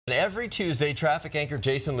And every Tuesday, traffic anchor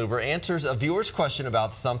Jason Luber answers a viewer's question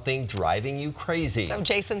about something driving you crazy. So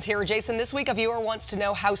Jason's here. Jason, this week a viewer wants to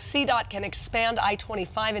know how CDOT can expand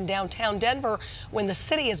I-25 in downtown Denver when the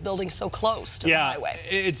city is building so close to the highway.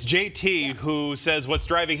 It's JT who says what's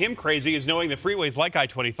driving him crazy is knowing the freeways like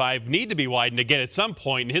I-25 need to be widened again at some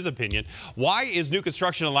point, in his opinion. Why is new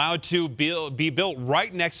construction allowed to be built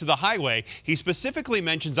right next to the highway? He specifically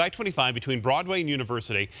mentions I-25 between Broadway and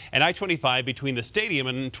University and I-25 between the stadium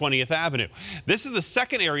and 20th Avenue. This is the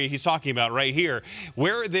second area he's talking about right here,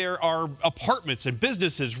 where there are apartments and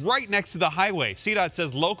businesses right next to the highway. CDOT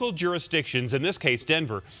says local jurisdictions, in this case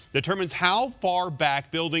Denver, determines how far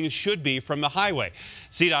back buildings should be from the highway.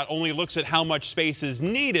 CDOT only looks at how much space is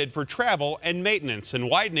needed for travel and maintenance, and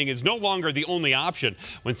widening is no longer the only option.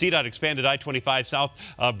 When CDOT expanded I-25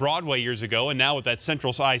 South Broadway years ago, and now with that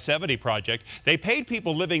Central I-70 project, they paid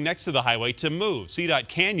people living next to the highway to move. CDOT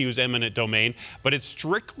can use eminent domain, but it's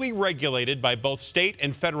strictly regulated by both state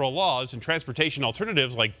and federal laws, and transportation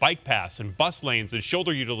alternatives like bike paths and bus lanes and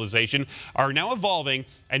shoulder utilization are now evolving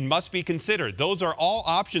and must be considered. Those are all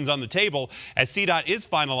options on the table as CDOT is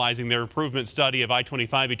finalizing their improvement study of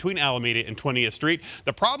I-25 between Alameda and 20th Street.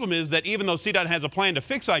 The problem is that even though CDOT has a plan to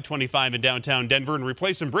fix I-25 in downtown Denver and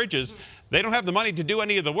replace some bridges, they don't have the money to do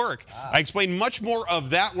any of the work. I explain much more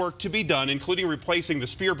of that work to be done, including replacing the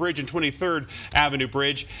Spear Bridge and 23rd Avenue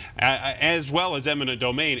Bridge, as well as eminent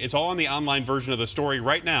domain. It's all on the online version of the story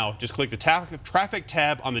right now. Just click the traffic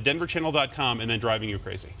tab on the denverchannel.com and then driving you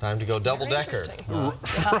crazy. Time to go double-decker.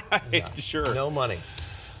 Right, sure. No money.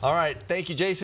 All right, thank you, Jason.